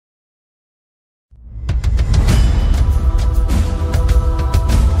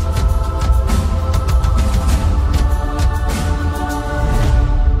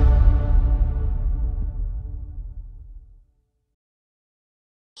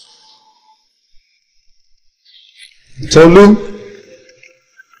Tolu,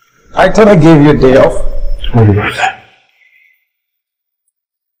 I thought I gave you a day off. What about that?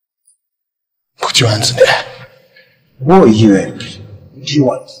 Put your hands in the air. What are you in? What do you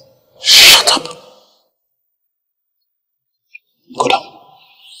want? Shut up. Go down.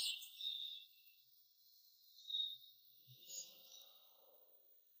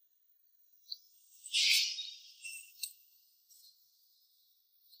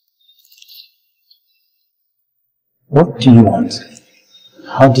 What do you want?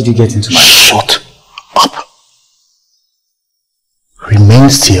 How did you get into my... Shut up. Remain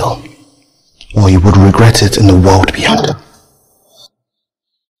still, or you would regret it in the world beyond.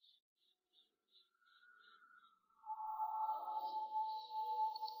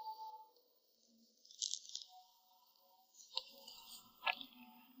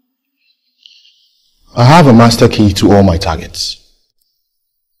 I have a master key to all my targets.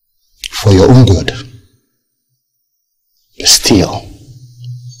 For your own good. Steal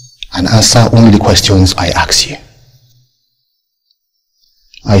and answer only the questions I ask you.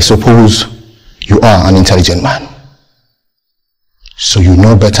 I suppose you are an intelligent man, so you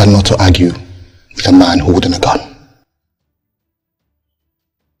know better not to argue with a man holding a gun.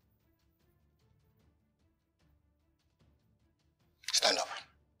 Stand up.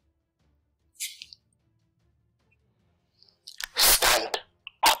 Stand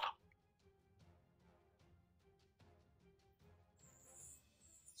up.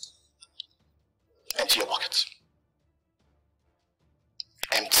 Empty your pockets.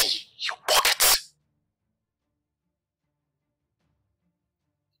 Empty your pockets.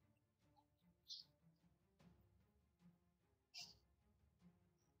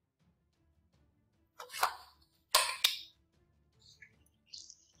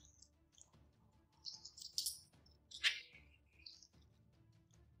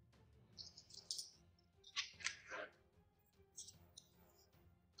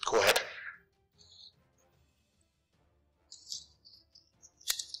 Go ahead.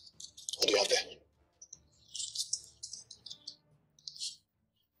 What do you have there?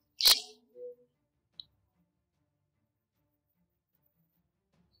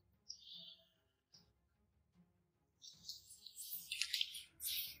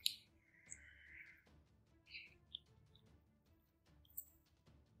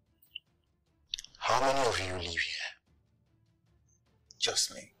 How many of you live here?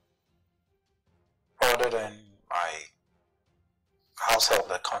 Just me. Other than my house help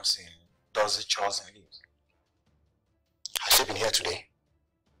that comes in, does the chores and leaves. Has she been here today?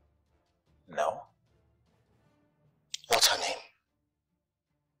 No. What's her name?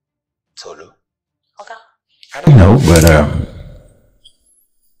 Tolu. Okay. I don't know, but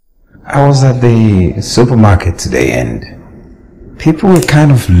I was at the supermarket today and people were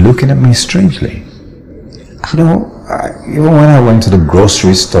kind of looking at me strangely. You know, even when I went to the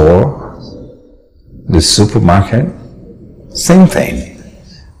grocery store, the supermarket, same thing.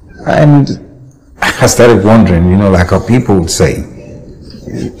 And I started wondering, you know, like how people would say,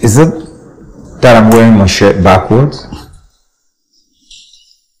 is it that I'm wearing my shirt backwards?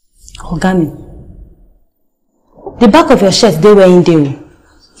 Ogami, the back of your shirt they were in there.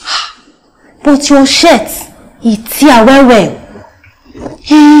 But your shirt, it's here well.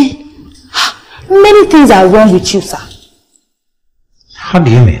 Hey, many things are wrong with you, sir. How do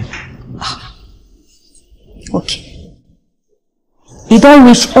you mean? Okay. It don't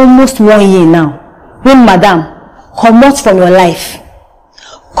reach almost 1 year now. When madam come out from your life,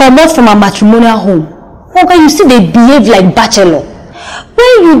 come out from a matrimonial home. Okay, you see they behave like bachelor.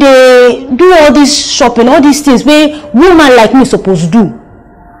 When you they do all this shopping, all these things where woman like me supposed to do,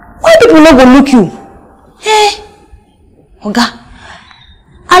 why people not gonna look you? Hey, Oga,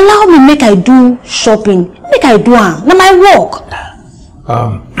 allow me make I do shopping, make I do am. Now my work.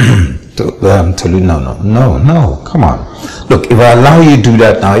 Tolu, no, come on. Look, if I allow you to do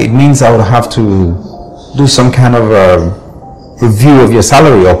that now, it means I would have to do some kind of review of your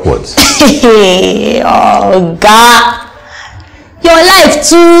salary upwards. Oh God, your life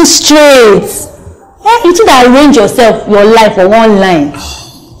too straight. Yeah, you think that arrange yourself, your life for one line.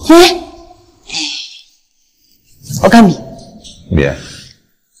 Yeah. Ogami. Yeah.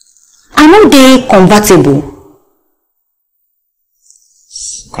 I know they convertible.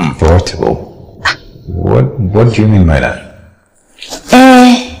 Convertible? What do you mean by that?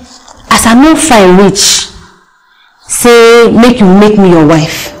 As I no find rich, say make you make me your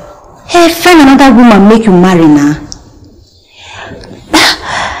wife. Find another woman make you marry now.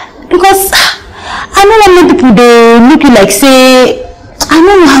 Because I know how many people they make you like say I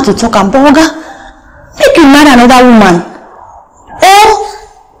don't know how to talk about Oga. Make you marry another woman.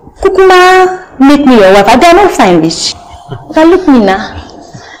 Kukuma, make me your wife. I don't know fine rich. Look me now.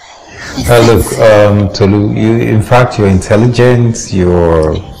 Look, Tolu, in fact, you're intelligent,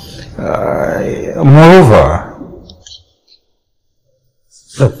 you're... moreover...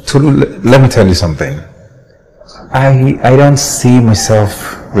 Look, Tolu, let me tell you something. I don't see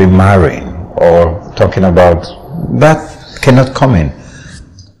myself remarrying or talking about... That cannot come in.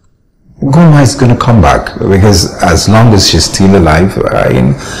 Goma is going to come back because as long as she's still alive,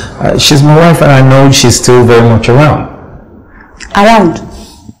 she's my wife and I know she's still very much around. Around?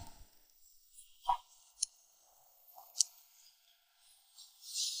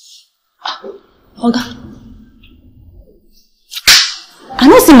 Oga. I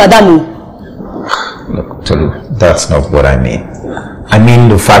don't see Madame. Look, Tolu, that's not what I mean. I mean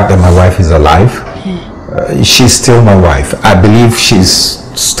the fact that my wife is alive. She's still my wife. I believe she's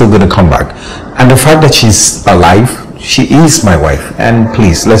still going to come back. And the fact that she's alive, she is my wife. And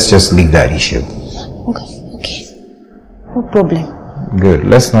please, let's just leave that issue. Okay. No problem. Good.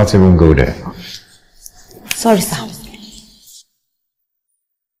 Let's not even go there. Sorry, sir.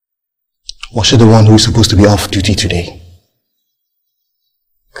 Was she the one who is supposed to be off duty today?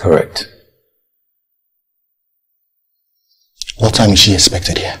 Correct. What time is she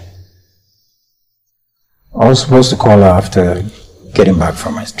expected here? I was supposed to call her after getting back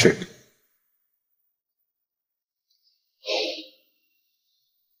from my trip.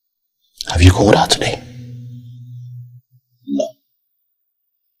 Have you called her today? No.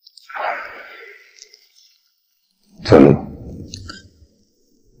 Tolu,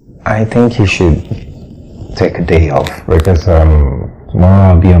 I think you should take a day off because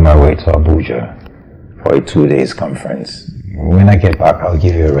tomorrow I'll be on my way to Abuja for a 2-day conference. When I get back, I'll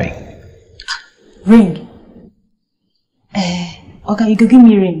give you a ring. Ring? Okay, you can give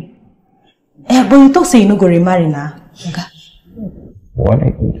me a ring. But you talk say you no go remarry now. Okay. What?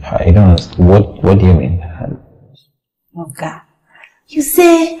 I don't. What do you mean? Okay. You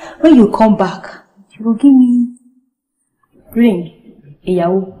say when you come back, you will give me ring.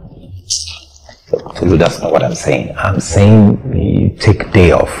 Tolu, that's not what I'm saying. I'm saying you take a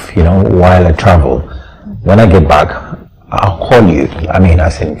day off, while I travel. When I get back, I'll call you. I mean,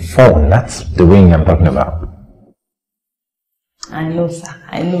 as in phone. That's the ring I'm talking about. I know, sir.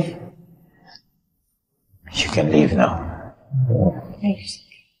 I know. You can leave now. Thanks.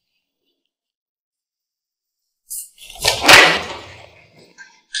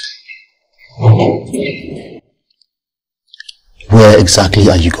 Where exactly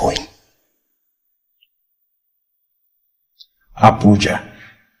are you going? Abuja.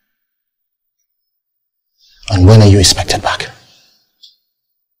 And when are you expected back?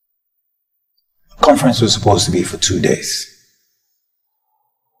 Conference was supposed to be for 2 days.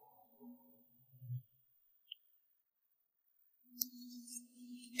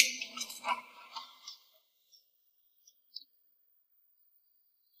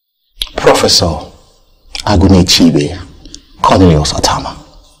 Professor Agune Chibe, Cornelius Atama.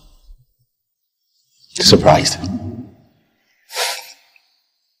 Surprised?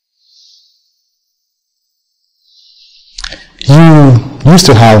 You used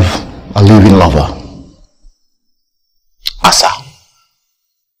to have a living lover, Asa.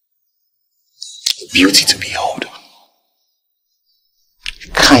 Beauty to behold.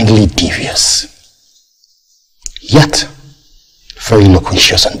 Kindly devious, yet very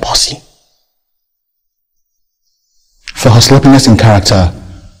loquacious and bossy. For her sloppiness in character,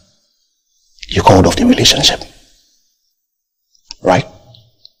 you called off the relationship, right?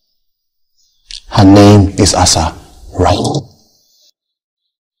 Her name is Asa, right?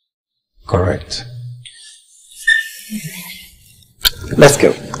 Correct. Let's go.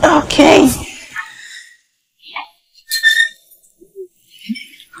 Okay.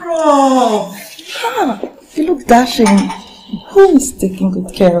 Oh, you look dashing. Who is taking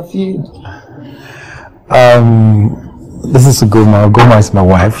good care of you? This is Ugoma. Ugoma is my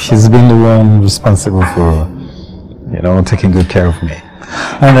wife. She's been the one responsible for, taking good care of me.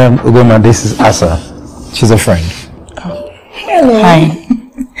 And Ugoma, this is Asa. She's a friend. Oh. Hello. Hi.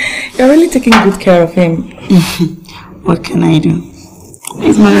 You're really taking good care of him. What can I do?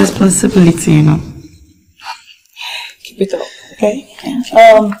 It's my responsibility, Keep it up, okay?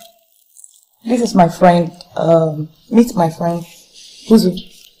 This is my friend. Meet my friend, Uzu.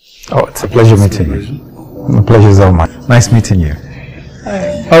 Oh, it's a pleasure meeting you. The pleasure is all mine. Nice meeting you.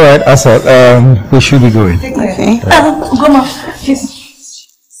 All right, Asa, we should be going. Okay. Ugoma,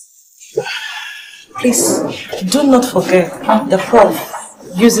 please, do not forget the prof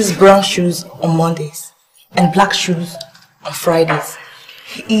uses brown shoes on Mondays and black shoes on Fridays.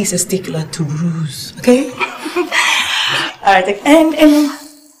 He is a stickler to rules, okay? Alright, and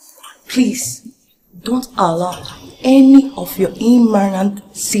please don't allow any of your immigrant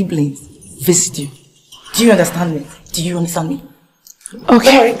siblings visit you. Do you understand me? Do you understand me?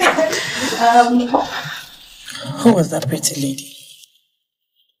 Okay. Who was that pretty lady?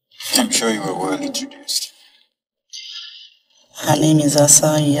 I'm sure you were well introduced. Her name is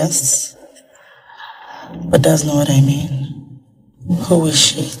Asa, yes. But that's not what I mean. Who is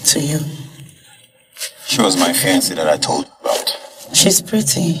she to you? She was my fiancée that I told you about. She's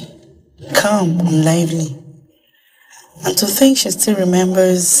pretty, calm and lively. And to think she still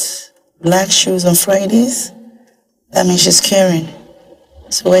remembers black shoes on Fridays, that means she's caring.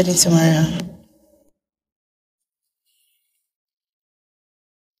 So why did you marry her?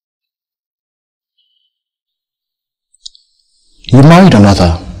 You married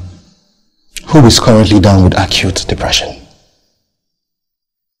another who is currently down with acute depression.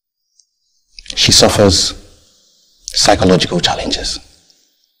 She suffers psychological challenges.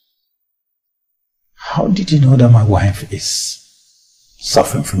 How did you know that my wife is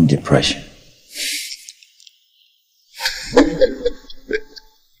suffering from depression?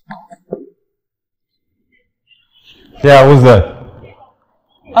 Yeah, who's that?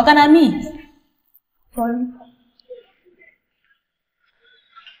 Okanami.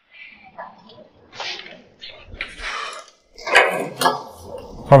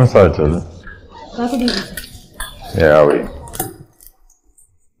 Come inside, Charlie. Yeah, wait.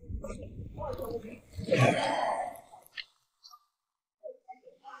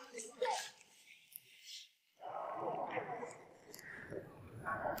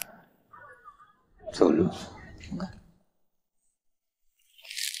 Tolu.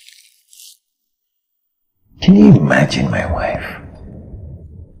 Can you imagine my wife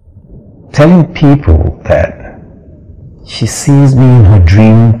telling people that she sees me in her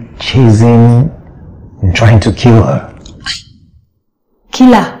dream chasing and trying to kill her?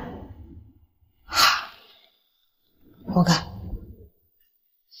 Killer. Oga.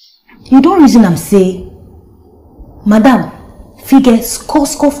 You don't reason I'm say, Madam, figure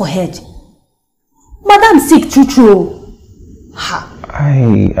score for head. Madam sick true.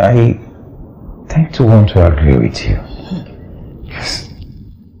 I tend to want to agree with you. Yes.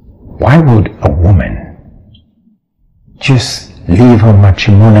 Why would a woman just leave her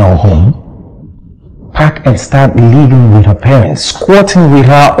matrimonial home, pack and start living with her parents, squatting with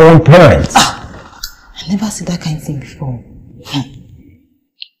her own parents? I never said that kind of thing before.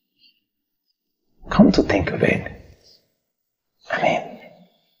 Come to think of it, I mean,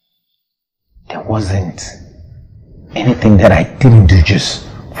 there wasn't anything that I didn't do just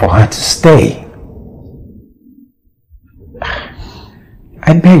for her to stay.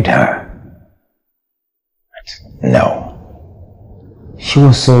 I begged her. But no. She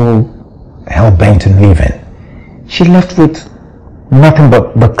was so hell-bent on leaving. She left with nothing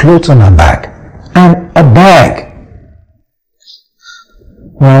but the clothes on her back and a bag.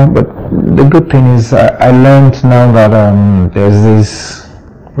 Well, but the good thing is I learned now that there's this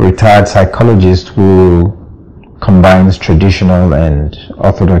retired psychologist who combines traditional and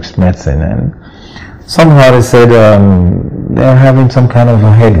orthodox medicine, and somehow they said they're having some kind of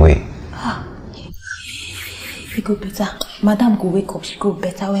a headway. She go better. Madam go wake up, she go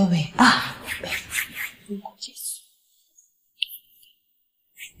better when we.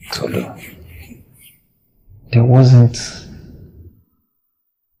 Tolu, there wasn't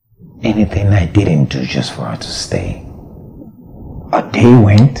anything I didn't do just for her to stay. A day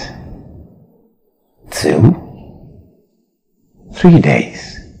went, 2, 3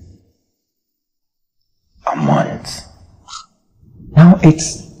 days, a month. Now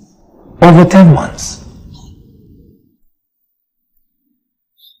it's over 10 months.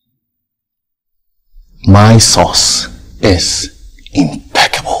 My source is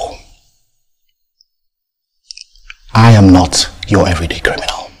impeccable. I am not your everyday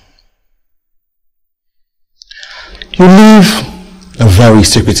criminal. You live a very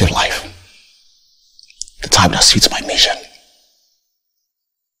secretive life. The type that suits my mission.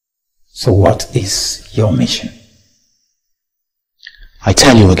 So what is your mission? I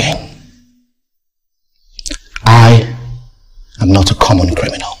tell you again. I am not a common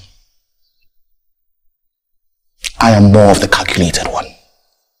criminal. I am more of the calculated one.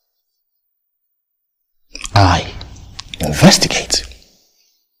 I investigate.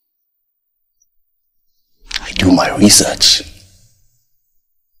 I do my research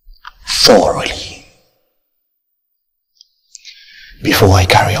thoroughly before I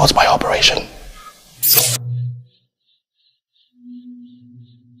carry out my operation.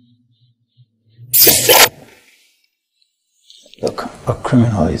 Look, a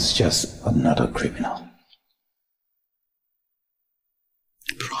criminal is just another criminal.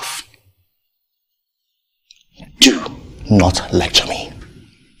 Prof, not lecture me.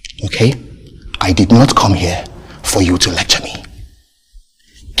 Okay? I did not come here for you to lecture me.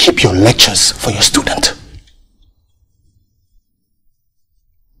 Keep your lectures for your student.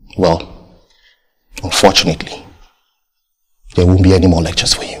 Well, unfortunately, there won't be any more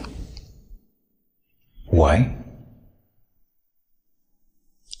lectures for you. Why?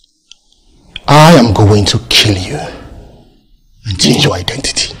 I am going to kill you and change your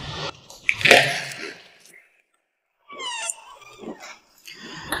identity.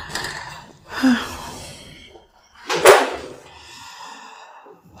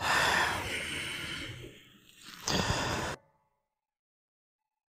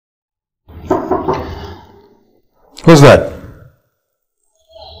 Who's that?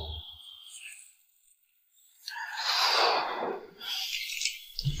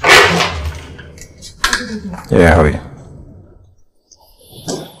 Yeah, how are you?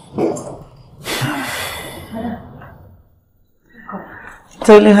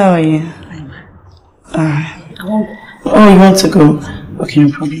 Totally, how are you? Alright. Oh, you want to go? Okay,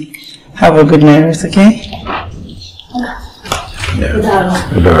 no problem. Have a good night rest, okay?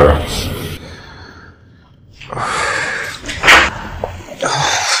 Yeah.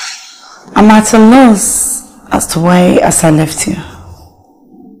 I'm at a loss as to why Asa left you.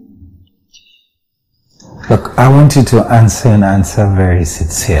 Look, I want you to answer and answer very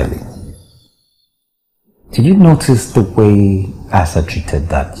sincerely. Did you notice the way Asa treated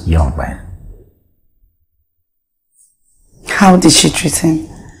that young man? How did she treat him?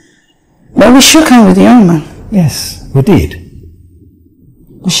 But we shook hands with the young man. Yes, we did.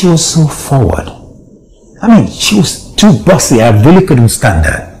 But she was so forward. I mean, she was too bossy. I really couldn't stand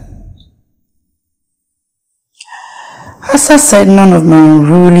that. Asa said none of my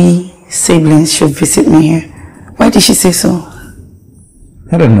unruly siblings should visit me here. Why did she say so?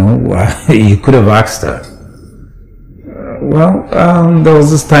 I don't know. You could have asked her. There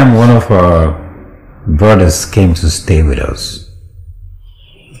was this time one of her brothers came to stay with us.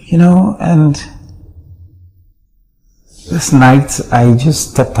 You know, and this night I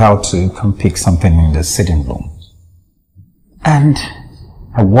just stepped out to come pick something in the sitting room. And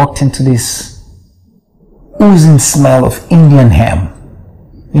I walked into this oozing smell of Indian ham,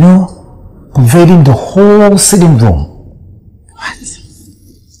 you know, pervading the whole sitting room. What?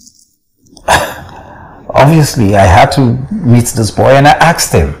 Obviously, I had to meet this boy and I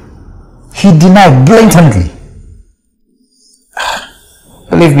asked him. He denied blatantly.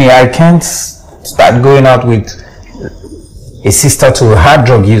 Believe me, I can't start going out with a sister to a hard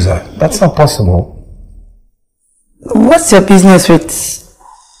drug user. That's not possible. What's your business with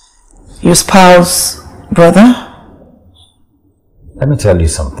your spouse, brother? Let me tell you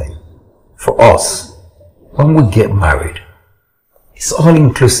something. For us, when we get married, it's all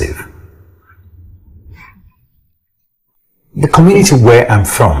inclusive. The community where I'm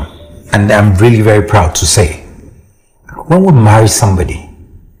from, and I'm really very proud to say, when we marry somebody,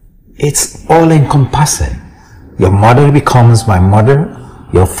 it's all encompassing. Your mother becomes my mother,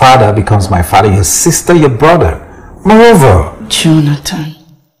 your father becomes my father, your sister, your brother. Moreover, Jonathan.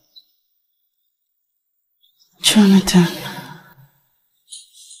 Jonathan,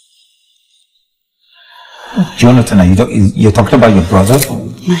 are you're talking about your brother?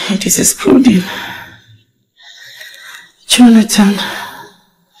 my head is exploding. Jonathan,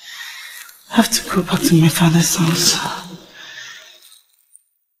 I have to go back to my father's house.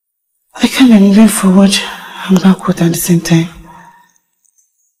 I can't be moving forward and backward at the same time.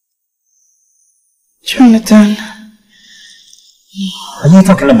 Jonathan. Are you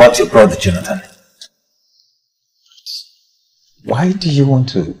talking about your brother, Jonathan? Why do you want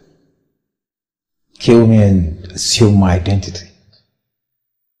to kill me and assume my identity?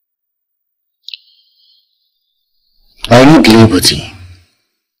 I need liberty.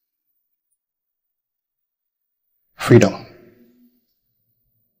 Freedom.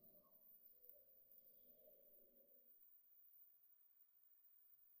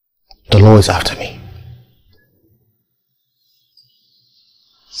 The law is after me.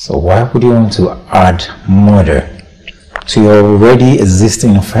 So why would you want to add murder to your already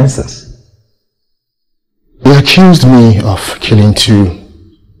existing offenses? They accused me of killing 2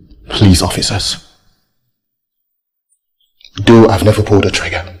 police officers. Though I've never pulled a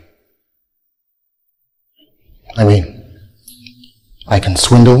trigger. I mean, I can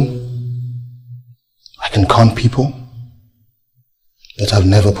swindle, I can con people, but I've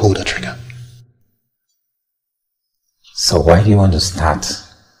never pulled a trigger. So why do you want to start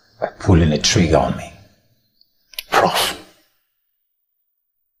by pulling a trigger on me? Prof,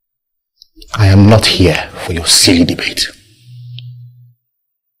 I am not here for your silly debate.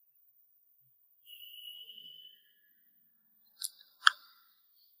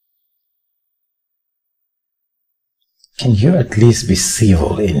 can you at least be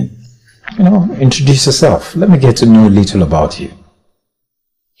civil in, introduce yourself? Let me get to know a little about you.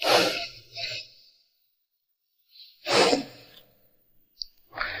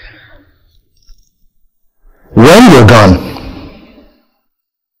 When you're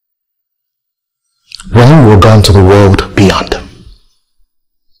gone to the world beyond,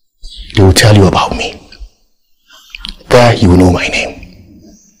 they will tell you about me. There you will know my name.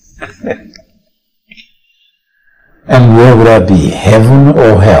 And where would that be? Heaven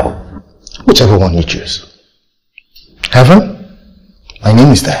or hell? Whichever one you choose. Heaven, my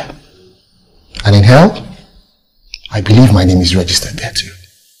name is there. And in hell, I believe my name is registered there too.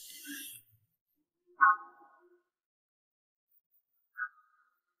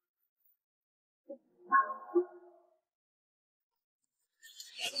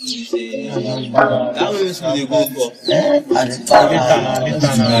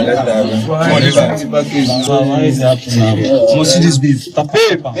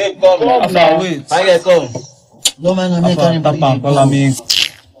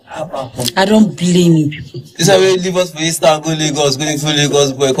 I don't blame you people. This is how we leave us for Easter and go Lagos, going for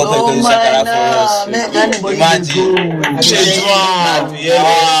Lagos, boy. Come back to Shakara for us. Imagine.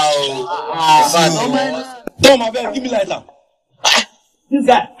 Don't my bad, give me light now. This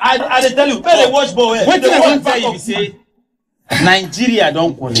guy, I tell you, when they watch ball, what did I want to tell you? Say, Nigeria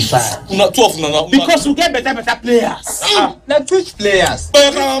don't qualify. Not 12, no. Because we get better players. Like which players?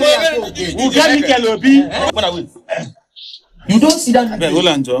 We get Mikel Obi. You don't see that babe. Hold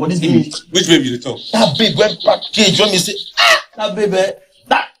on, John. What is the mean? Which baby you talk? That babe went package. When me say, that baby,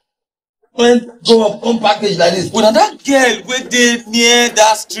 that went go up on package like this. But that girl where they near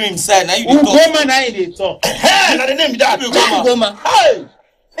that stream side, now you talk. Ugoma now they talk. Hey, now the name is that. Ugoma. Hey,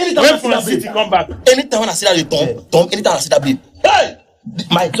 anytime when from city come back. Anytime when I see that they tom. Anytime I see that babe. Hey,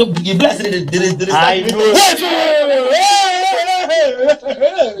 my so you bless it. I know.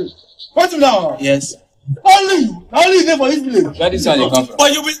 What's now? Yes. Only you there for this village. That is how you come from.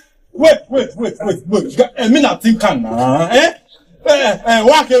 But you be wait. Me not think can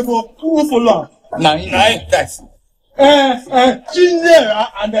walk able who follow. Now that's. Chinere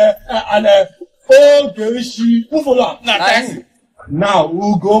and old Gerishi who follow. Now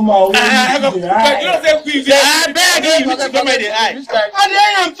who go my way? I beg you to come at the eye. And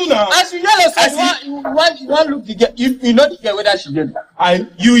I am too now. As you yellow, you want look the girl. You know the girl whether she yellow.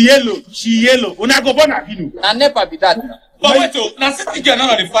 You yellow, she yellow. Una go born Akinu. And never be that. But wait, so now city girl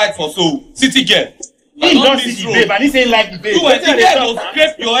now the fight for so city girl. He don't see the babe and he say like the babe. You went there go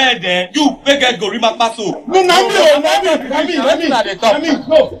scrape your head there. You beg go rima paso. No, not be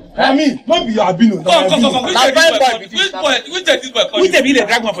Abino. Which this boy? Which be the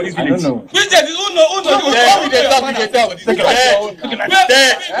drag one for this village? I don't know. Which is who know? We dey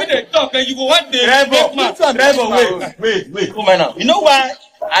talk and you go one day. Driver, wait. Come on now. You know why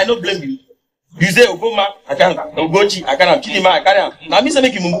I don't blame you? You say Ogoma, I can't. Ogochi, I can't. Chilima, I can't. Now me say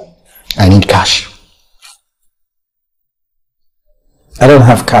make you move. I need cash. I don't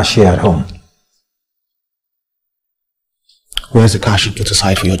have cash here at home. Where's the cash you put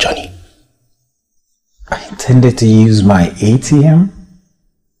aside for your journey? I intended to use my ATM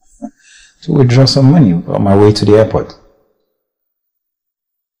to withdraw some money on my way to the airport.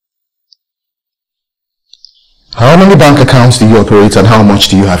 How many bank accounts do you operate and how much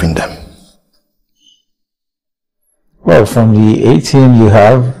do you have in them? Well, from the ATM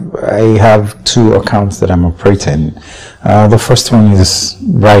I have 2 accounts that I'm operating. The first one is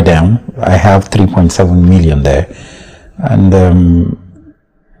right down. I have 3.7 million there. And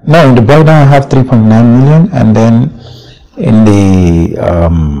no, in the breakdown I have 3.9 million, and then in the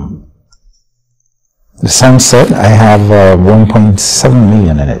sunset I have 1.7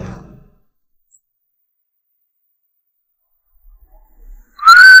 million in it.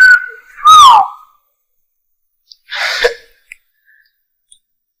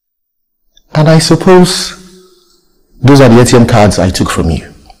 And I suppose those are the ATM cards I took from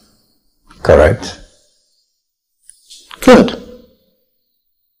you. Correct. Good.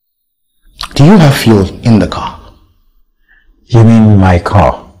 Do you have fuel in the car? You mean my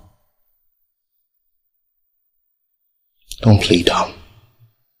car? Don't play dumb.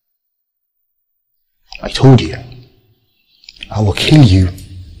 I told you, I will kill you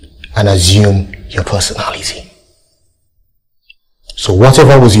and assume your personality. So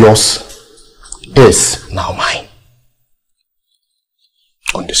whatever was yours is now mine.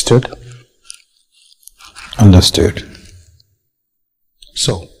 Understood? Understood.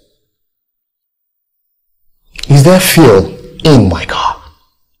 So, is there fuel in my car?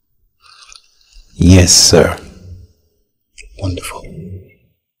 Yes, sir. Wonderful.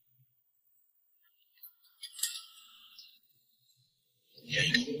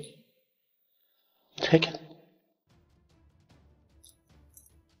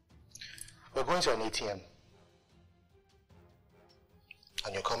 We're going to an ATM.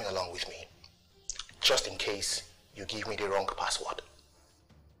 And you're coming along with me. Just in case you give me the wrong password.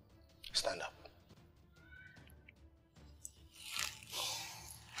 Stand up.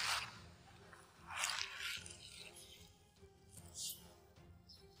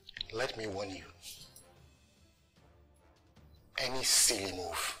 Let me warn you. Any silly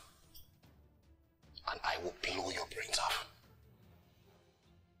move, and I will blow your brains off.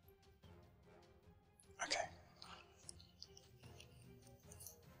 Okay.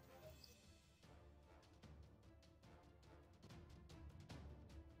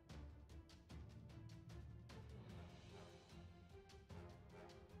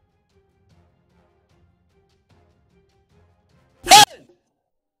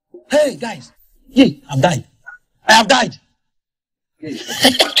 Hey, guys. Yeah, I've died. I have died.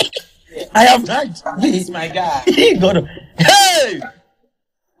 I have died. He's my guy. God. Hey!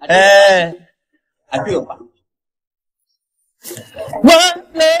 I feel back.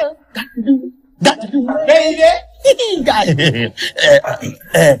 What love got to do, baby. Guy.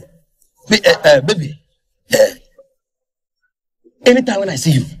 Baby. Anytime when I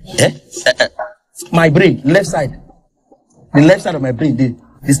see you, my brain, left side, the left side of my brain, the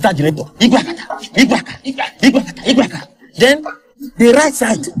start generator. Then the right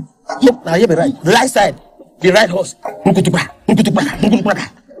side. Now you be right. The right side, the right horse.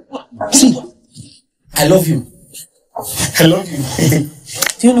 See, I love you. I love you.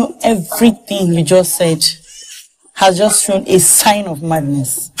 Do you know everything you just said has just shown a sign of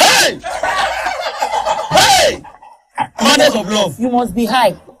madness? Hey! Hey! Madness of love. You must be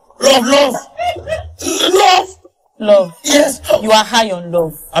high. Love. Love. Yes. You are high on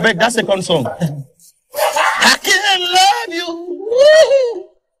love. I beg that second song. I can't love you.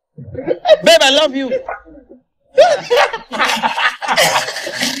 Babe, I love you.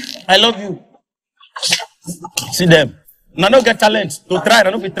 I love you. See them. Now don't get talent to try. I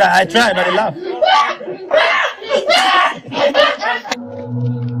don't be try. I try, but they laugh.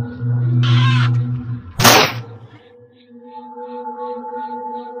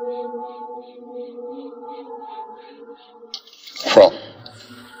 Prof,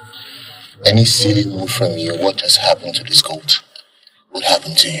 any silly move from you, what just happened to this goat would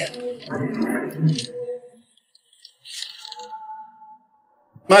happen to you.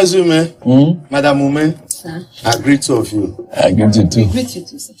 Mazume, Madam Ume, I greet two of you. I greet you too. Greet you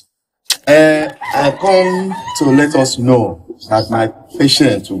too, sir. I come to let us know that my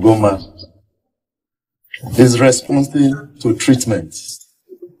patient, Ugoma, is responding to treatment.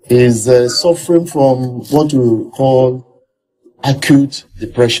 Is suffering from what we call acute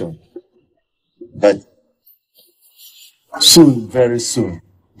depression. But soon, very soon,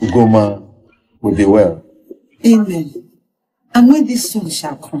 Ugoma will be well. Amen. And when this soon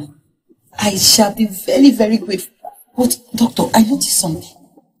shall come, I shall be very, very grateful. But, doctor, I noticed something.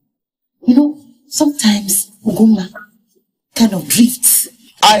 You know, sometimes Ugoma kind of drifts.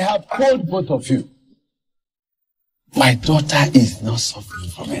 I have told both of you, my daughter is not suffering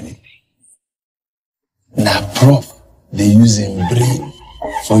from anything. Now, Prof, they use him brain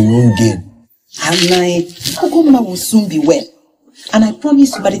for your own gain. And my Ugoma will soon be well. And I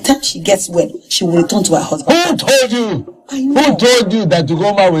promise you, by the time she gets well, she will return to her husband. Who told you? I know. Who told you that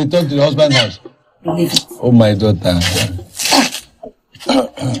Ugoma will return to the husband's house? Believe it. Oh, my daughter.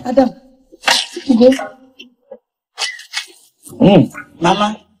 Adam, you go.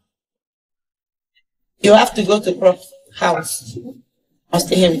 Mama, you have to go to Prof's house. I'll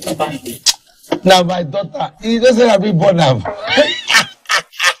stay here with Papa. Now, my daughter, he doesn't have been born now.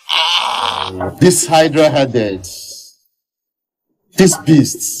 This hydra-headed, this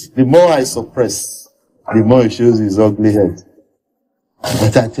beast, the more I suppress, the more it shows his ugly head.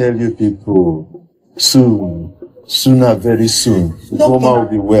 But I tell you people, sooner, very soon, Ugoma will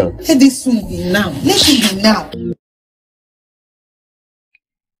be well. Let this soon be now. Let it be now.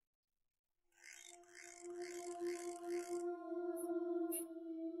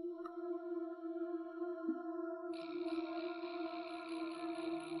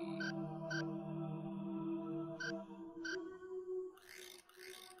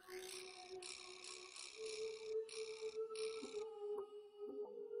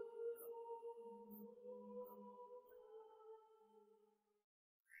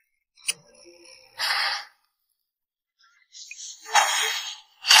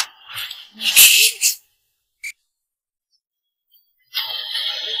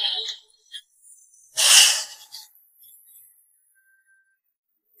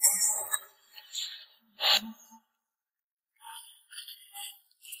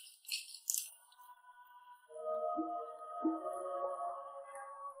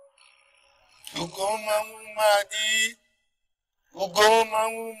 Ugoma Mumadi. Ugoma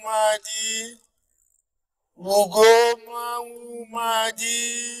Mumadi. Ugoma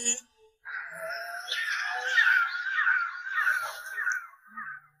Mumadi.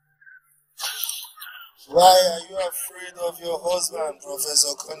 Why are you afraid of your husband,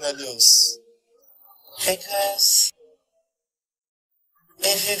 Professor Cornelius? Because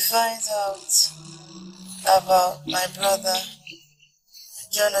if he finds out about my brother,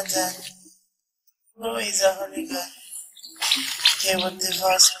 Jonathan, who is a hooligan, he would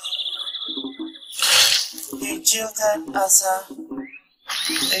divorce me. He jilted Asa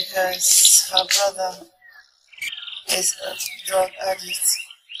because her brother is a drug addict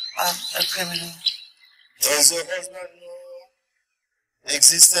and a criminal. Does your husband know the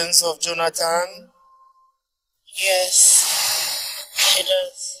existence of Jonathan? Yes, he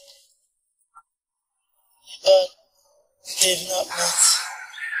does. But they've not met.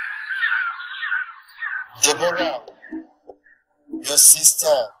 Deborah, your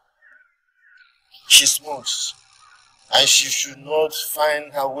sister, she smokes, and she should not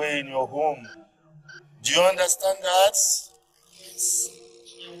find her way in your home. Do you understand that? Yes,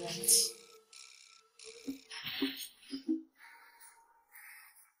 I won't.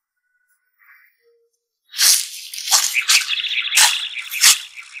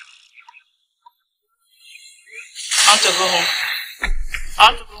 I want to go home. I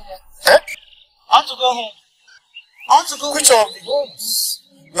want to go home. Eh? I want to go home. I want to go Which home. of the homes?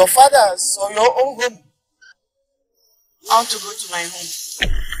 Your father's or your own home? I want to go to my home.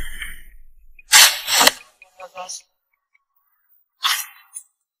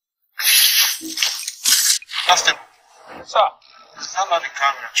 Ask them. Sir, is that not the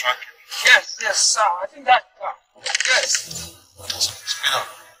car we're tracking? Yes, sir. I think that car. Yes. Speed up.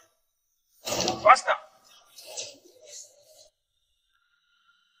 Faster.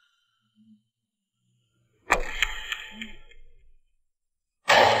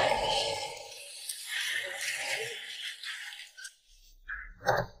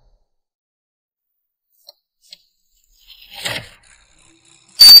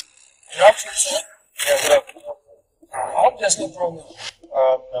 You have to say? Yeah, good afternoon. I hope there's no problem.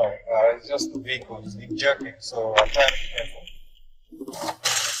 No, it's just the vehicle. It's been jerking, so I'm trying to be careful.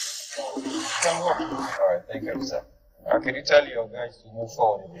 Can go. Alright, thank you, sir. Can you tell your guys to move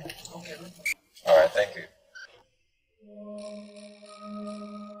forward a bit? Okay. Alright, thank you.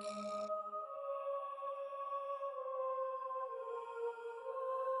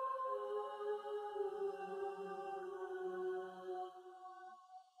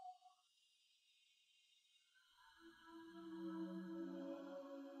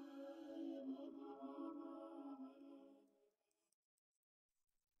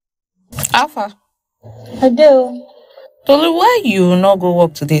 Alpha. I do. Tolu, why you not go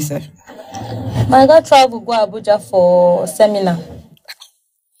work today, sir? My God travel go Abuja for seminar.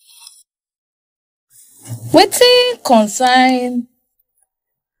 Wetin concern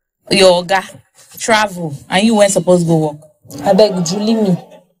your oga travel and you weren't supposed to go work? I beg you, leave me.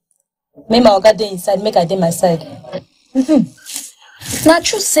 Make my oga dey inside, make I dey my side. Na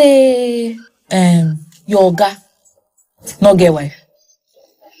true say your oga no get wife.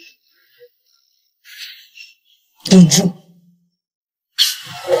 Uju.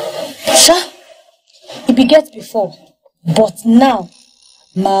 Sha, he be get before, but now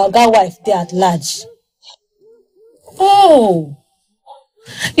my oga wife dey at large. Oh,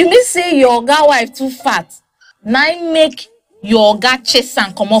 you mean say your oga wife too fat? Na im make your oga chase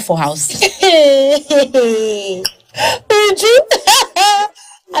am comot for house? Uju.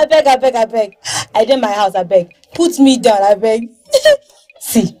 I beg. I dey my house, I beg. Put me down, I beg.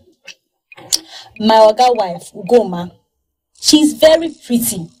 See, my oga wife, Ugoma, she's very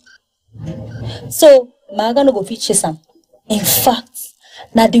pretty. So, my oga no go fit chase am. In fact,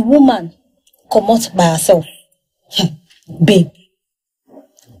 na the woman comot by herself. Babe,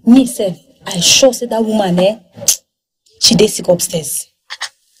 me sef, I sure say that woman, she dey sick upstairs.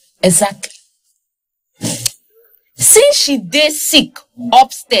 Exactly. Since she dey sick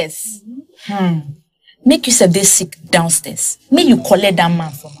upstairs, make you sef dey sick downstairs. Make you collect that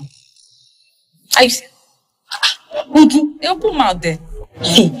man from her. Are you see? Uju, you open mouth there.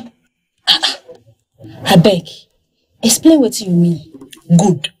 Hey, I beg, explain wetin you mean.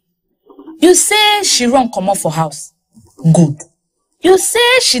 Good. You say she run comot for house. Good. You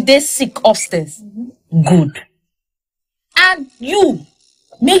say she dey sick upstairs. Good. And you,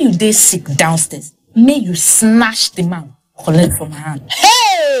 may you dey sick downstairs. May you snatch the man, collect from her hand.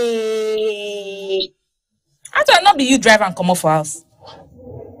 Hey! I thought not be you drive and comot for house.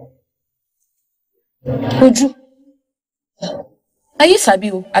 Uju. Are you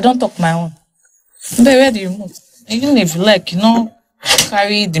sabi o? I don't talk my own. Babe, where the remote? Even if you like,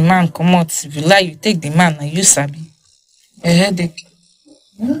 carry the man come out. If you like, you take the man and you sabi. A headache.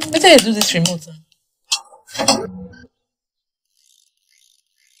 Better you do this remote.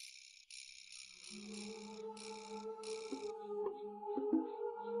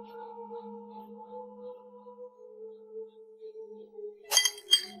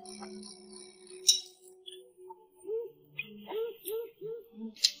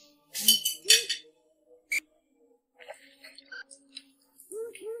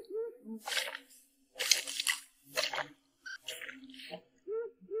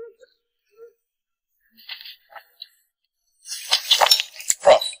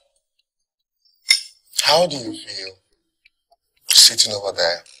 Prof, how do you feel sitting over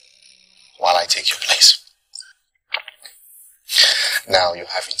there while I take your place? Now you're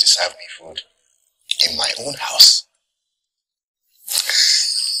having to serve me food in my own house.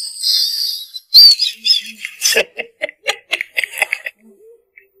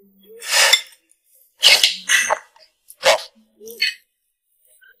 Prof,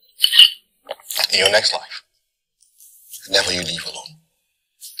 in your next life, never you leave alone.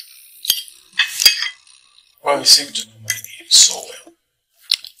 Well, you seem to know my name so well.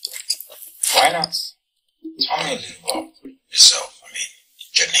 Why not? Tell me a little about yourself.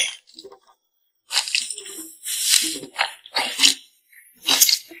 Your name.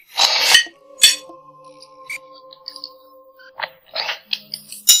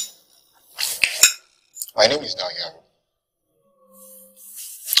 My name is Nigerian.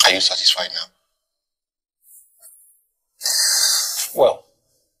 Are you satisfied now? Well,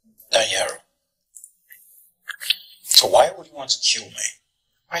 Nigerian. So why would you want to kill me?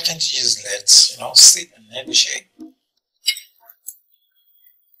 Why can't you just sit and negotiate?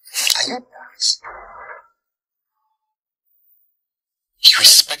 Are you nuts? You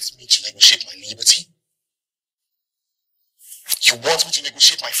expect me to negotiate my liberty? You want me to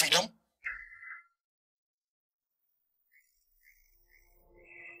negotiate my freedom?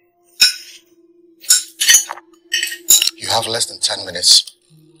 You have less than 10 minutes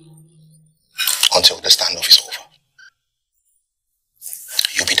until the standoff is over.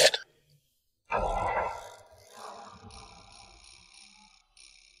 You'll be dead.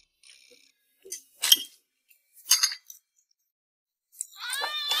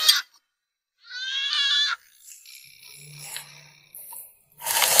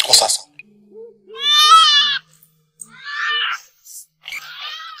 What's that sound?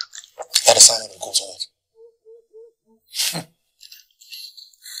 That is sound of the goat's what?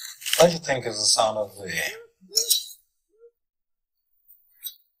 What do you think is the sound of the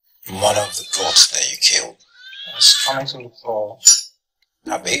one of the goats that you killed? It's coming to look for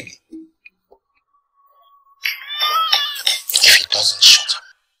a baby. If it doesn't shut up,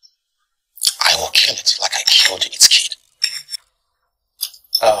 I will kill it like I killed its kid.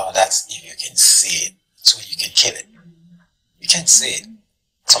 Oh, that's if you can see it, so you can kill it. You can't see it.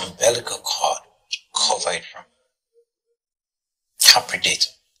 It's umbilical cord covered from a predator.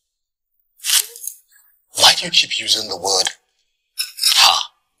 Why do you keep using the word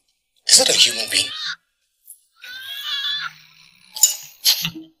ha? Is it a human being?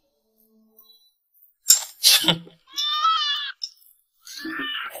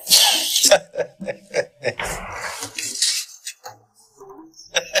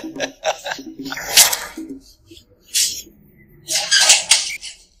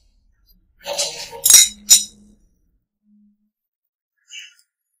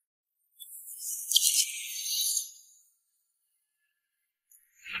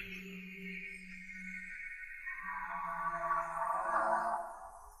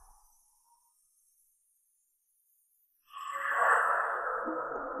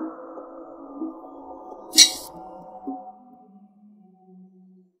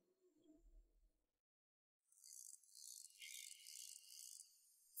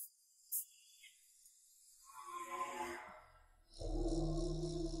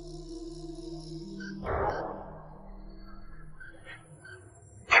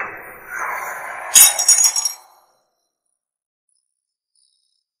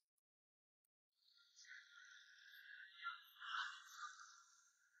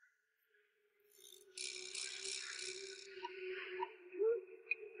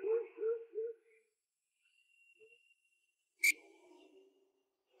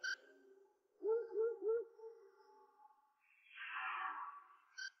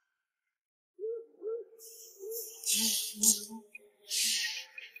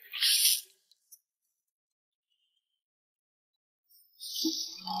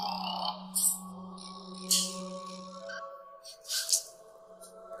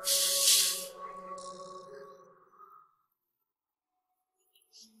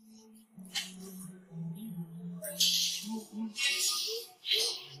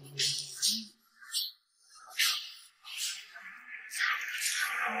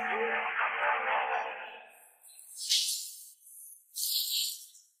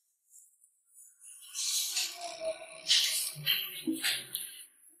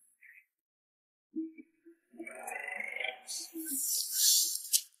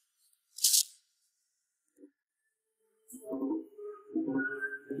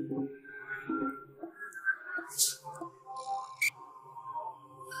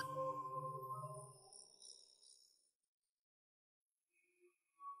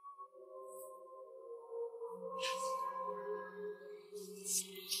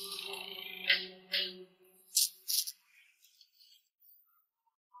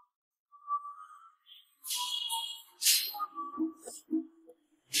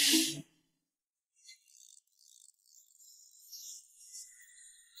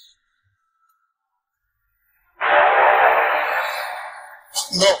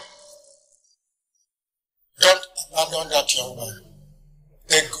 No, don't abandon that young man.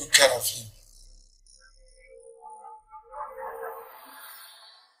 Take good care of him.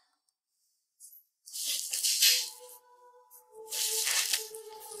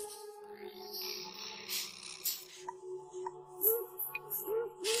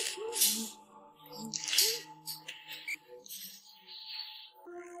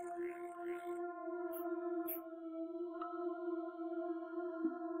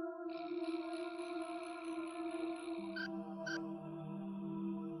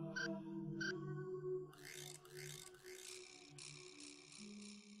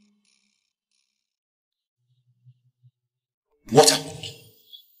 What happened?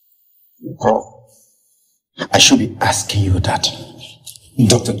 Oh, I should be asking you that.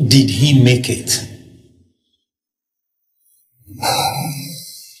 Doctor, did he make it?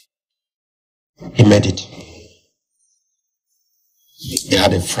 He made it. He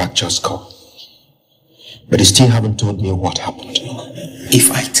had a fractured skull. But you still haven't told me what happened. If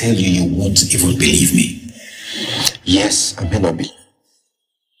I tell you, you won't even believe me. Yes, I may not believe.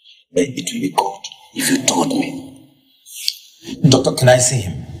 But it will be good if you told me. Doctor, can I see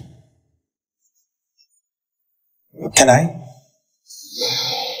him? Can I?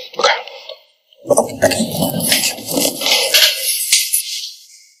 Okay.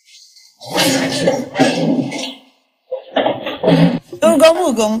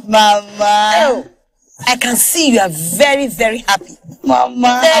 Mama. Oh, I can see you are very, very happy.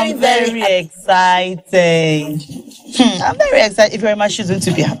 Mama, I'm very excited. I'm very excited. If Irema, she's going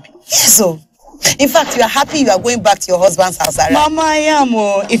to be happy. Yes, so. In fact, you are happy you are going back to your husband's house, right? Mama, I am.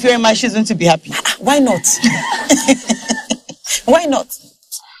 Oh, if Irema, she's going to be happy. Why not? Why not?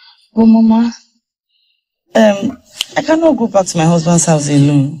 Oh, Mama. I cannot go back to my husband's house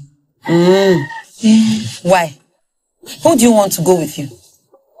alone. Yeah. Why? Who do you want to go with you?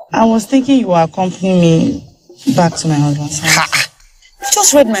 I was thinking you will accompany me back to my husband's house. You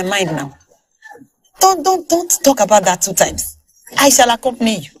just read my mind now. Don't talk about that 2 times. I shall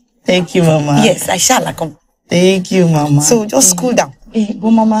accompany you. Thank you, Mama. Yes, I shall accompany. Thank you, Mama. So just cool down.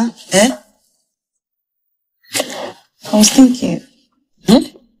 But Mama. I was thinking.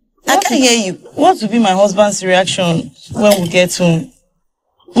 I can't hear you. What will be my husband's reaction when we get home?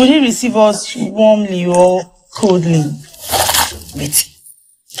 Will he receive us warmly or coldly? Wait.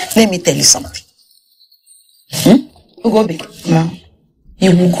 Let me tell you something. You go back. No.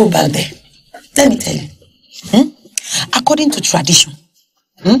 You will go back there. Let me tell you. According to tradition,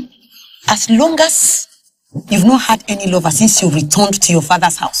 as long as you've not had any lover since you returned to your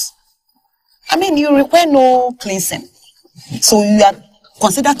father's house, I mean, you require no cleansing. So you are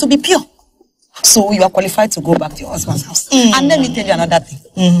considered to be pure. So you are qualified to go back to your husband's house. And let me tell you another thing.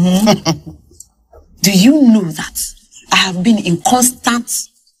 Do you know that I have been in constant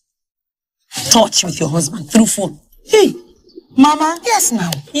touch with your husband through phone? Hey, Mama? Yes,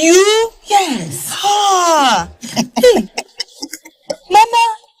 now. You? Yes. Hey.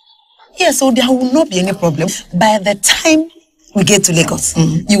 Mama? Yes, so there will not be any problem. By the time we get to Lagos,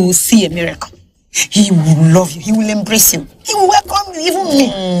 you will see a miracle. He will love you. He will embrace you. He will welcome you, even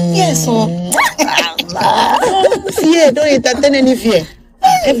me. Yes, so... Fear, don't entertain any fear.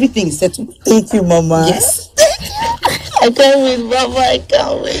 Everything is settled. Thank you, Mama. Yes. I can't wait, Mama. I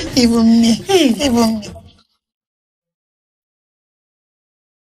can't wait. Even me. Even me.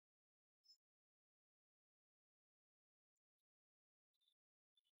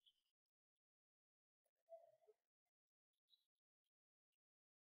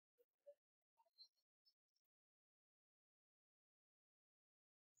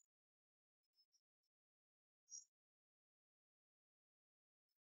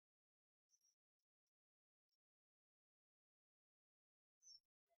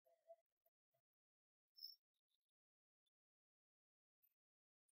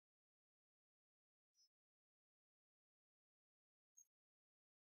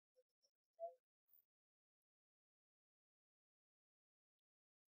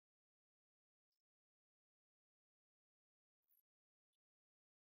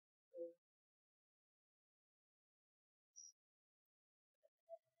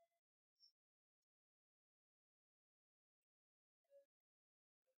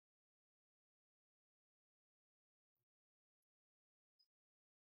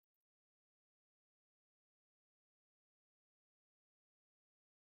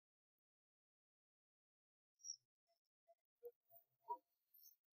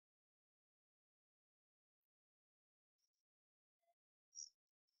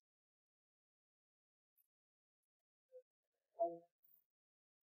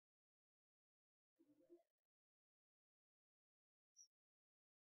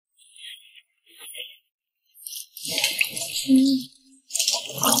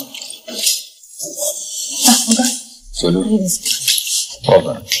 Solo. Hold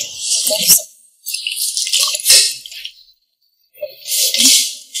on.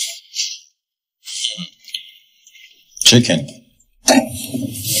 Chicken.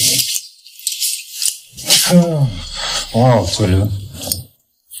 Wow, Tolu.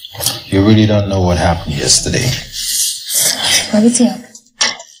 You really don't know what happened yesterday. What did you happen?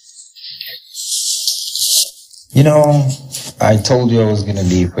 You know, I told you I was going to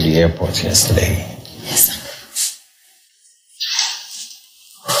leave for the airport yesterday. Yes, sir.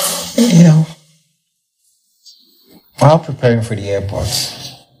 You know, while preparing for the airport,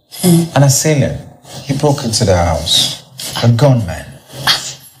 an assailant, he broke into the house, a gunman.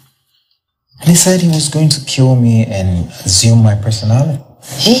 And he said he was going to kill me and assume my personality.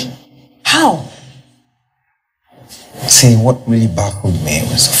 Hey, how? See, what really baffled me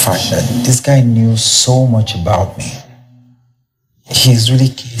was the fact that this guy knew so much about me. He's really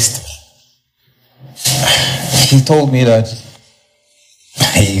kissed me. He told me that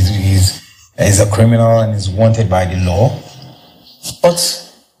he's a criminal and is wanted by the law. But,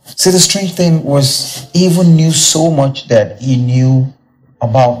 see, the strange thing was, he even knew so much that he knew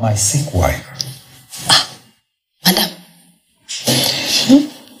about my sick wife. Madam. Look,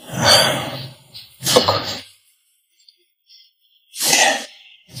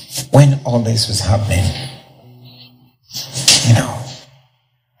 when all this was happening, you know,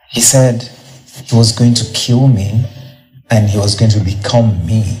 he said he was going to kill me and he was going to become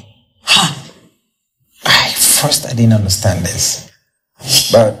me. First, I didn't understand this.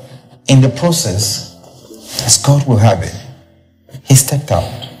 But in the process, as God will have it, he stepped out.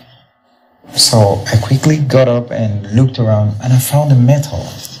 So I quickly got up and looked around and I found a metal.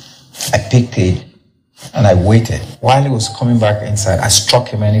 I picked it and I waited. While he was coming back inside, I struck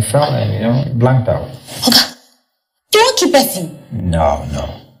him and he fell and, he blanked out. Okay. Do you want to keep person? No.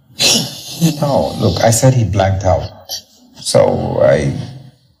 No, look, I said he blanked out. So I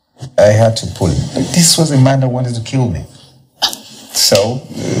had to pull him. But this was a man that wanted to kill me. So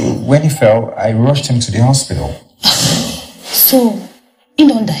when he fell, I rushed him to the hospital. So, he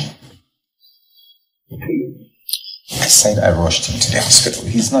don't die? I said I rushed him to the hospital.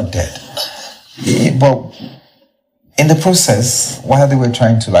 He's not dead. But in the process, while they were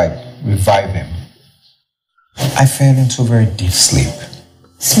trying to revive him, I fell into a very deep sleep.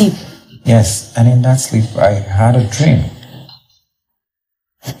 Sleep? Yes, and in that sleep, I had a dream.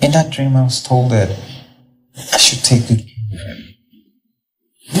 In that dream, I was told that I should take good care of him.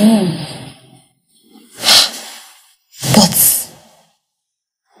 But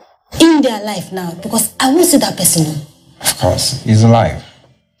in their life now, because I won't see that person. Of course, he's alive.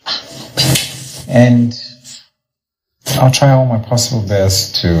 And I'll try all my possible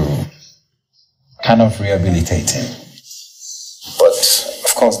best to kind of rehabilitate him. But,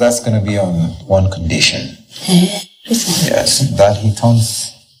 of course, that's going to be on one condition. Yes, that he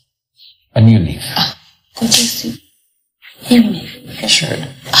turns a new leaf. God bless you. Hear me. He should.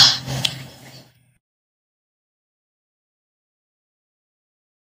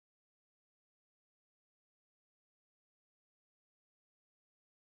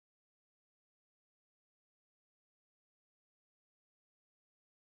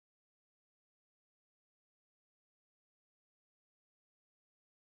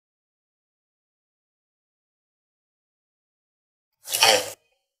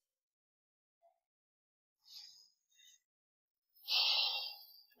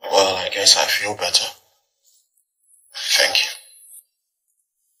 Well, I guess I feel better. Thank you.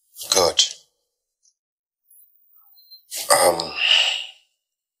 Good.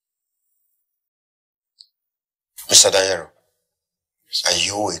 Mr. Dayero, are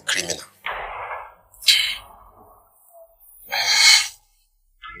you a criminal?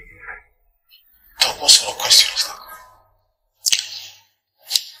 What sort of question is that?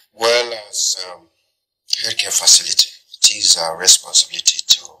 Well, as healthcare facility, it is our responsibility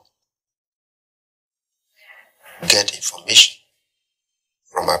to get information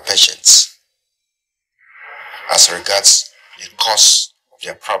from our patients as regards the cause of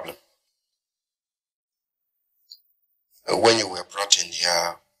their problem. When you were brought in here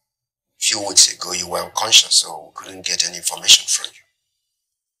a few weeks ago, you were unconscious, so we couldn't get any information from you.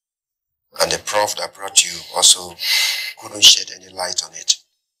 And the prof that brought you also couldn't shed any light on it.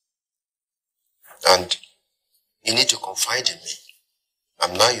 And you need to confide in me.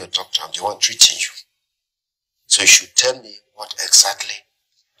 I'm now your doctor, I'm the one treating you. So you should tell me what exactly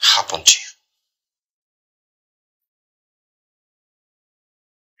happened to you.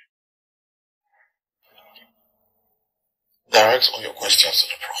 direct all your questions to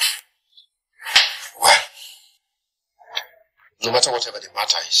the prof. Well, no matter whatever the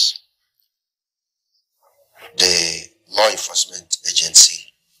matter is, the law enforcement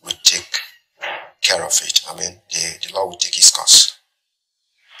agency will take care of it. I mean, the law will take its course.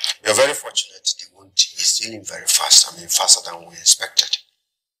 You're very fortunate the wound is healing very fast. I mean, faster than we expected.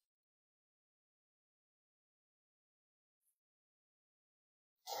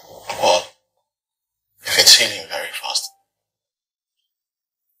 Well, if it's healing very fast,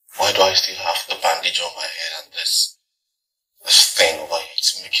 why do I still have the bandage on my head and this thing over here?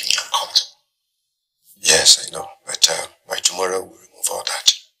 It's making me uncomfortable. Yes, I know, but by tomorrow we'll remove all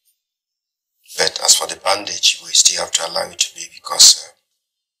that. But as for the bandage, we still have to allow it to be because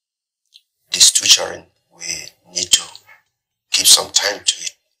this suturing, we need to give some time to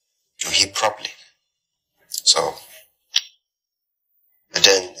it to heal properly. So, but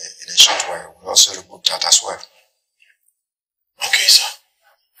then in a short while, we'll also remove that as well. Okay, sir.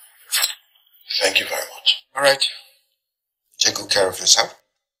 Thank you very much. All right. Take good care of yourself.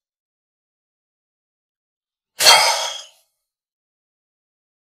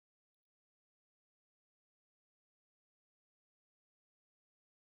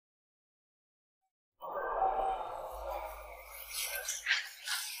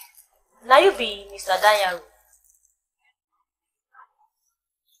 Now you be Mr. Danyaru.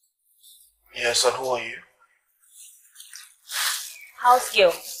 Yes, and who are you? House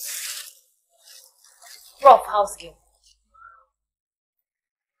girl. Prof, house girl.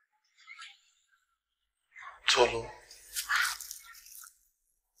 Tolu.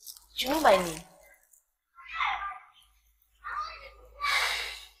 Do you know my name?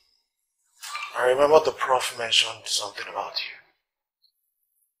 I remember the prof mentioned something about you.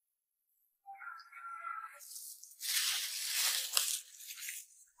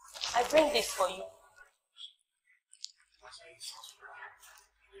 I bring this for you.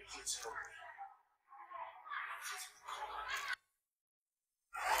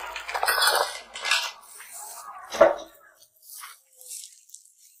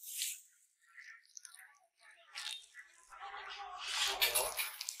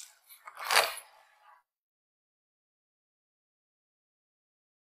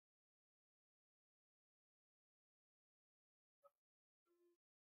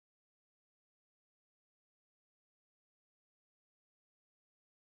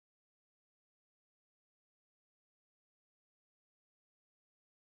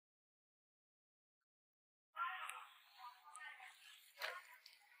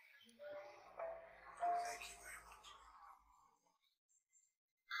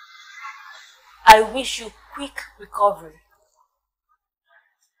 I wish you quick recovery.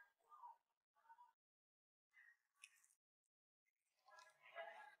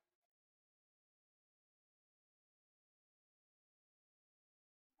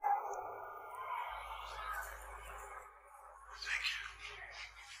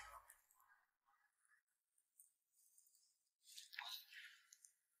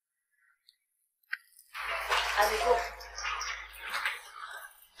 I will go.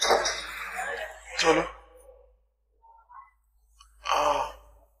 Tolu.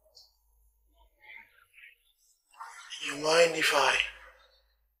 You mind if I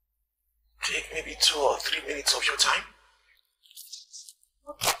take maybe 2 or 3 minutes of your time?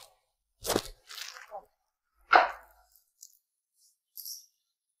 Okay.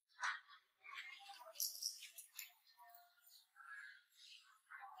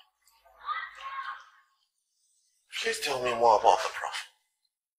 Please tell me more about the prof.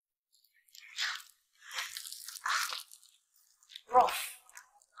 Prof,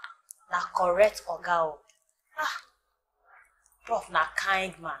 na correct oga o. Prof na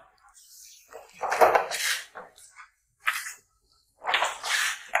kind man.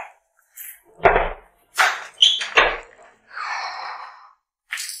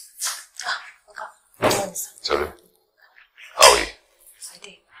 Sorry. How are you? I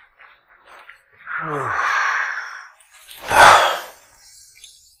did.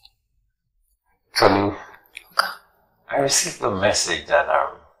 Tolu, I received a message that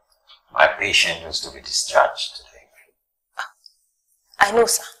my patient was to be discharged today. I know,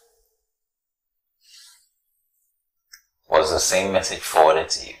 sir. Was the same message forwarded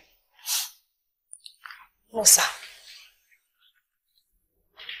to you? No, sir.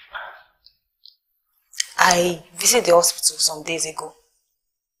 I visited the hospital some days ago.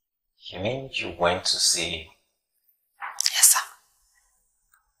 You mean you went to see? Yes, sir.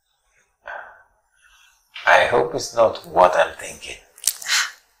 I hope it's not what I'm thinking.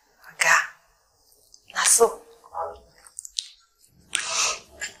 Oga, na so.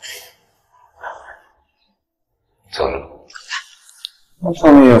 Tolu, Don't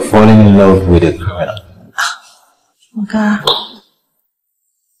tell me you're falling in love with a criminal. Okay.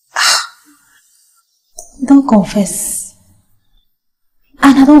 Don't confess.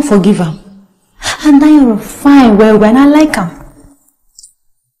 And I don't forgive him. And then you're fine when I like him.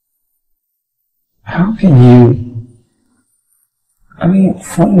 How can you,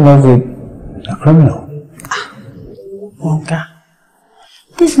 fall in love with a criminal? Okay.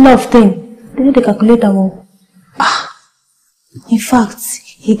 This love thing, they calculate them all. In fact,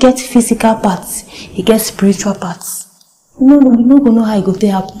 he gets physical parts, he gets spiritual parts. No, you don't know how it go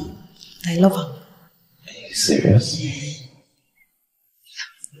to happen. I love her. Are you serious?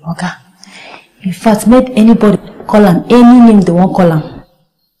 Okay. In fact, make anybody call him any name they want call him.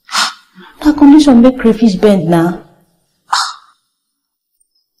 That condition make crayfish bend now.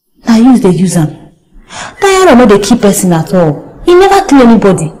 Now use him. That hero no dey kill person at all. He never kill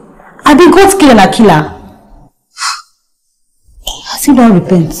anybody. I be God's killer and a killer. I still don't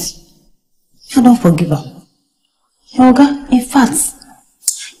repent. I don't forgive her. Yoga, in fact,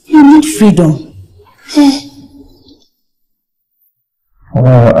 you need freedom.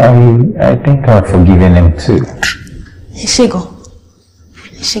 Well, I think I've forgiven him too. Shego.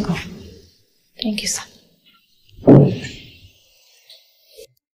 Thank you, sir.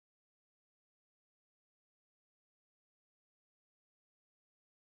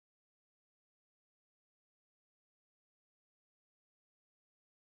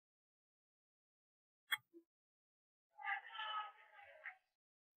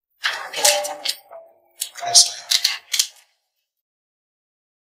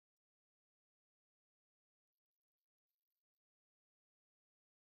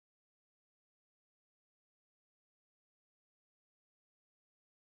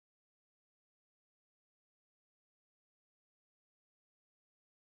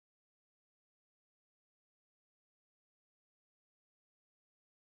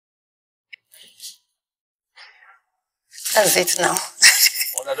 That's it now.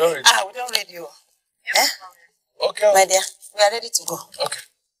 Well, I don't ready. We don't ready you. Eh? Okay. My dear, we are ready to go. Okay.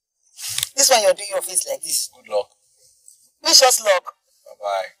 This one you're doing your face like this. Good luck. Wish us luck.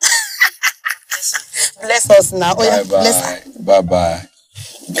 Bye-bye. Bless us now. Oh, yeah. Bye-bye. Bless her. Bye-bye.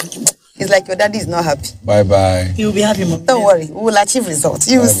 It's like your daddy is not happy. Bye-bye. You'll be happy, Mom. Don't worry. We will achieve results.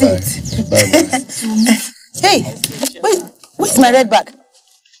 You will see it. Bye-bye. Hey, wait. Where's my red bag?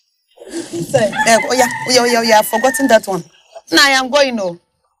 Oh, yeah. I've forgotten that one. Now I am going, no.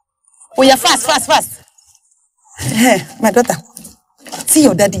 Oh, yeah, fast. Hey, my daughter. See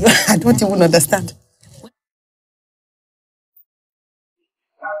your daddy. I don't even understand.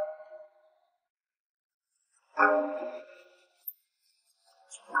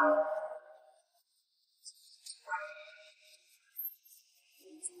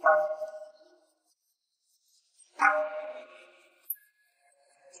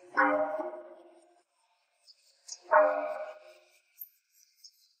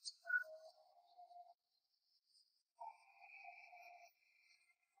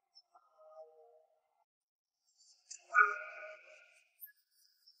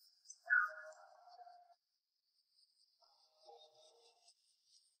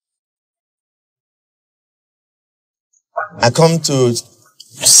 I come to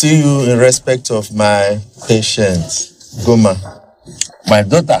see you in respect of my patient, Goma. My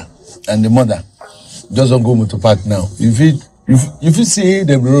daughter and the mother just don't go to park now. If you see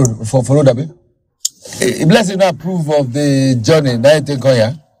the road for road, blessing not approve of the journey that you take on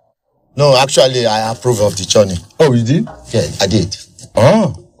here. No, actually, I approve of the journey. Oh, you did? Yeah, I did.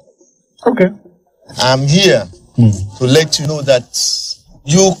 Oh, okay. I'm here to let you know that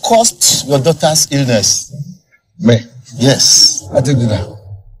you caused your daughter's illness. Me? Yes. I take that.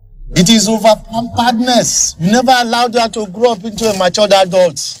 It is over pamperedness. You never allowed her to grow up into a matured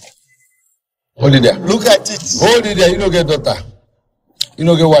adult. Hold it there. Look at it. Hold it there. You don't get daughter. You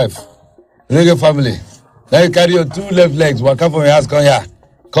don't get wife. You don't get family. Now you carry your two left legs. Walk up from your house, come here.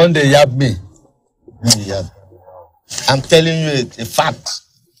 Come they yap me. Yeah. I'm telling you a fact.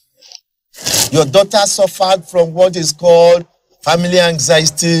 Your daughter suffered from what is called family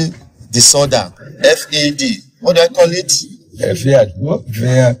anxiety disorder, FAD. What do I call it? FAD. What?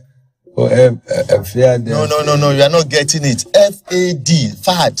 FAD. No. You are not getting it. FAD.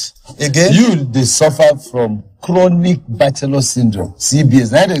 FAD. Again? They suffer from chronic bachelor syndrome.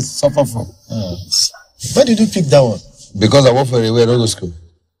 CBS. That they suffer from. Where did you pick that one? Because I work for a way, I don't go to school.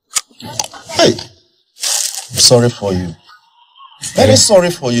 Hey. Sorry for you. Very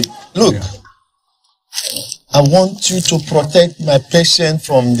sorry for you. Look. Yeah. I want you to protect my patient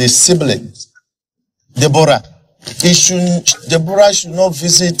from the siblings. Deborah should not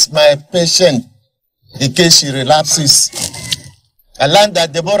visit my patient in case she relapses. I learned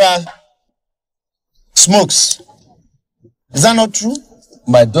that Deborah smokes. Is that not true?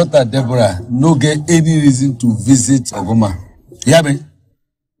 My daughter Deborah no get any reason to visit Ogoma. You hear me?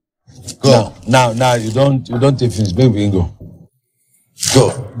 Go. Now you don't take things. Baby, we go.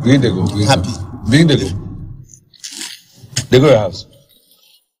 Go. Bring the go. Happy. Bring the go. They go to your house.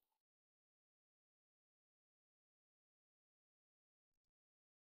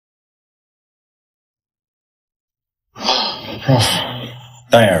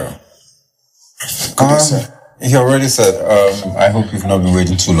 Diana. He already said, I hope you've not been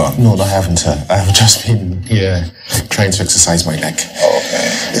waiting too long. No, I haven't, sir. I have just been here trying to exercise my neck. Okay.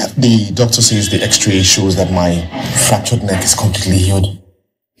 Yeah, the doctor says the x-ray shows that my fractured neck is completely healed.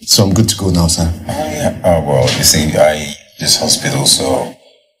 So I'm good to go now, sir. Well, you see, this hospital, so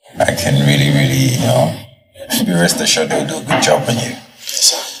I can really, be rest assured they'll do a good job on you.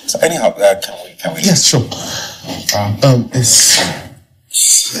 So anyhow, can we? Yes, sure.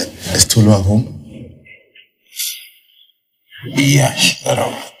 Is Tolu at home? Yeah,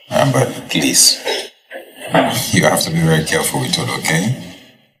 that'll. But please, you have to be very careful with Tolu, okay?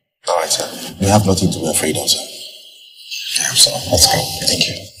 All right, sir. We have nothing to be afraid of, sir. Yeah, so let's go. Thank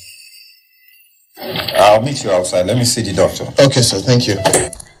you. I'll meet you outside. Let me see the doctor. Okay, sir. Thank you.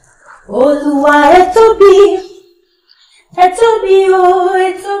 Olúwa ẹ tóbi, o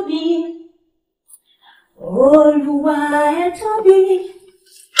ẹ tóbi. Olúwa ẹ tóbi,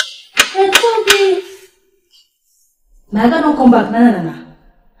 ẹ tóbi. Naga don't come back, nah.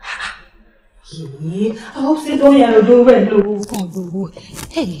 I hope they don't hear do well.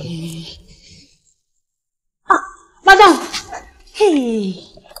 Hey. Madam. Hey.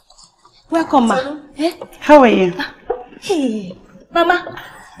 Welcome, ma. How are you? Hey. Mama.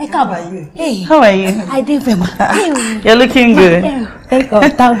 How are you? Hey. How are you? I did well, ma. You're looking good. Thank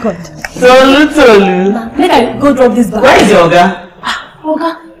God. Thank God. Tolu. Make I go drop this bag. Where is your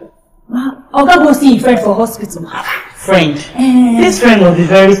Oga? Oga go see your friend for hospital. Friend. This friend will be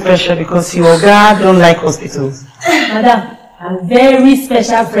very special because your Oga don't like hospitals. Madam, I'm very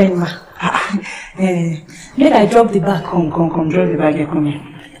special friend, ma. Make I drop the bag. Come, drop the bag here, come here.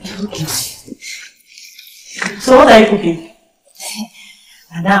 Okay. So what are you cooking?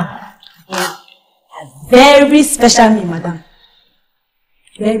 Madam, a very special meal, madam.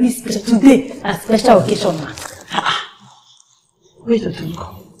 Very special. Today, a special occasion, ma. Wait a minute.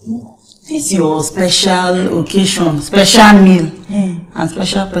 This is your special occasion, special meal, and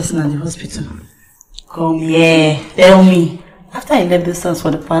special person at the hospital. Come here, tell me. After I left this house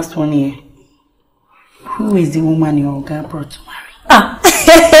for the past 1 year, who is the woman your Oga brought to marry?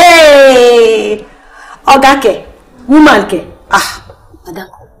 Hey! Oga ke, woman ke. Madam.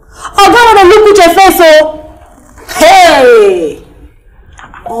 Oga wanna look at your face, oh. Hey!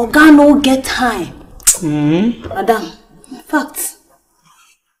 Oga no get time. Madam, in fact,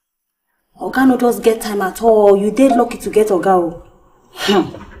 Oga no just get time at all. You did lucky to get Oga.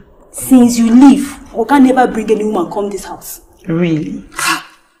 Since you leave, Oga never bring any woman come this house. Really?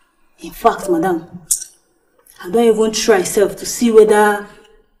 In fact, madam, I don't even try self to see whether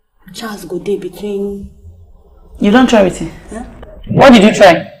Charles go there between. You don't try with him? Yeah? What did you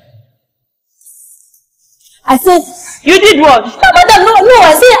try? I said. You did what? No, madam, no,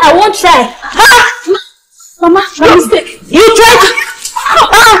 I said I won't try. Mama, my mistake. You tried to.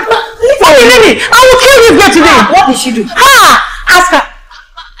 Really? I will kill you here today. What did she do? Ask her.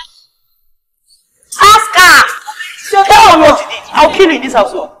 Ask her. Tell me what you did. I'll kill you in this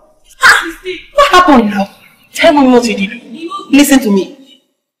house. What happened now? Tell me what you did. Listen to me.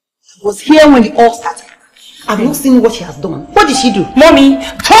 I was here when it all started. I've not seen what she has done. What did she do? Mommy,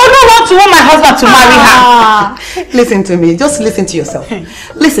 Tolu wants to want my husband to marry her. Listen to me. Just listen to yourself.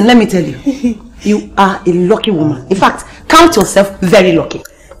 Listen, let me tell you. You are a lucky woman. In fact, count yourself very lucky.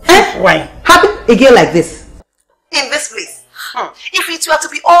 Why? Having a girl like this in this place. If it were to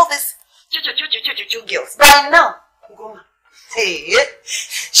be all this girls, by now, hey,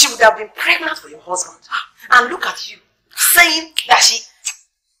 she would have been pregnant for your husband. And look at you, saying that she...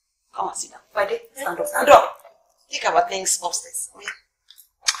 Come on, sit down. Friday, stand up, stand up. Take our things upstairs.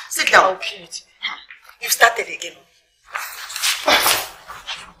 Sit down. Okay. You started again.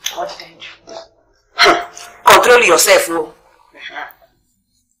 What did I do? Control yourself, oh. Yeah.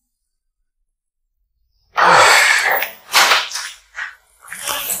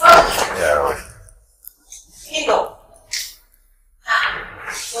 Hello.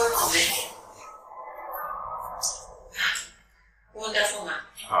 Wonderful man.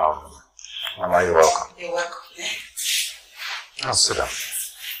 Mama, you're welcome. You're welcome. I'll sit down.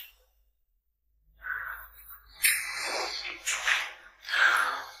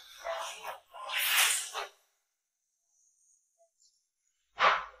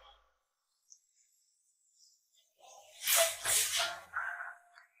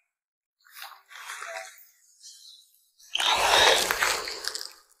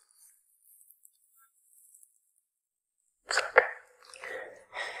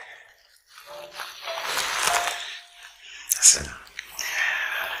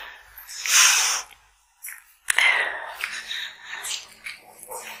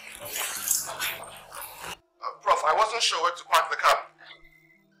 sure where to park the car.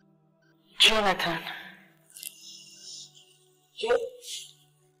 Jonathan.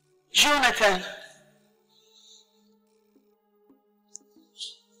 Jonathan.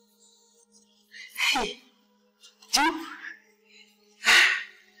 Hey.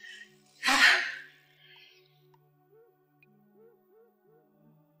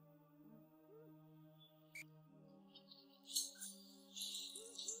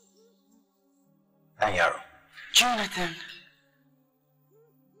 Anyaro. Jonathan.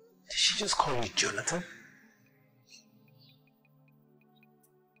 Did she just call me Jonathan?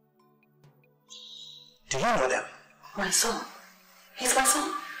 Do you know them? My son. He's my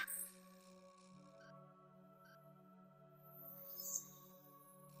son.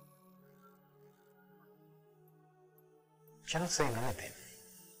 You're not saying anything.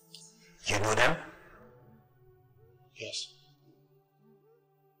 You know them? Yes.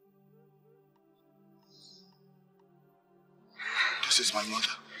 This is my mother.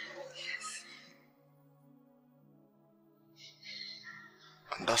 Yes.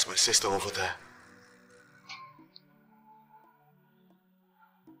 And that's my sister over there.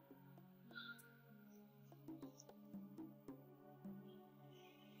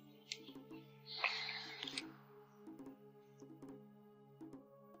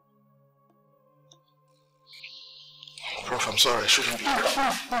 Prof, I'm sorry, I shouldn't be here.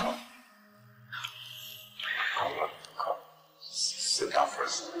 Come. Sit down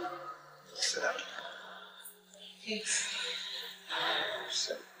first. Sit down. Yes.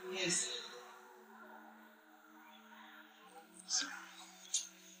 Sit. Yes.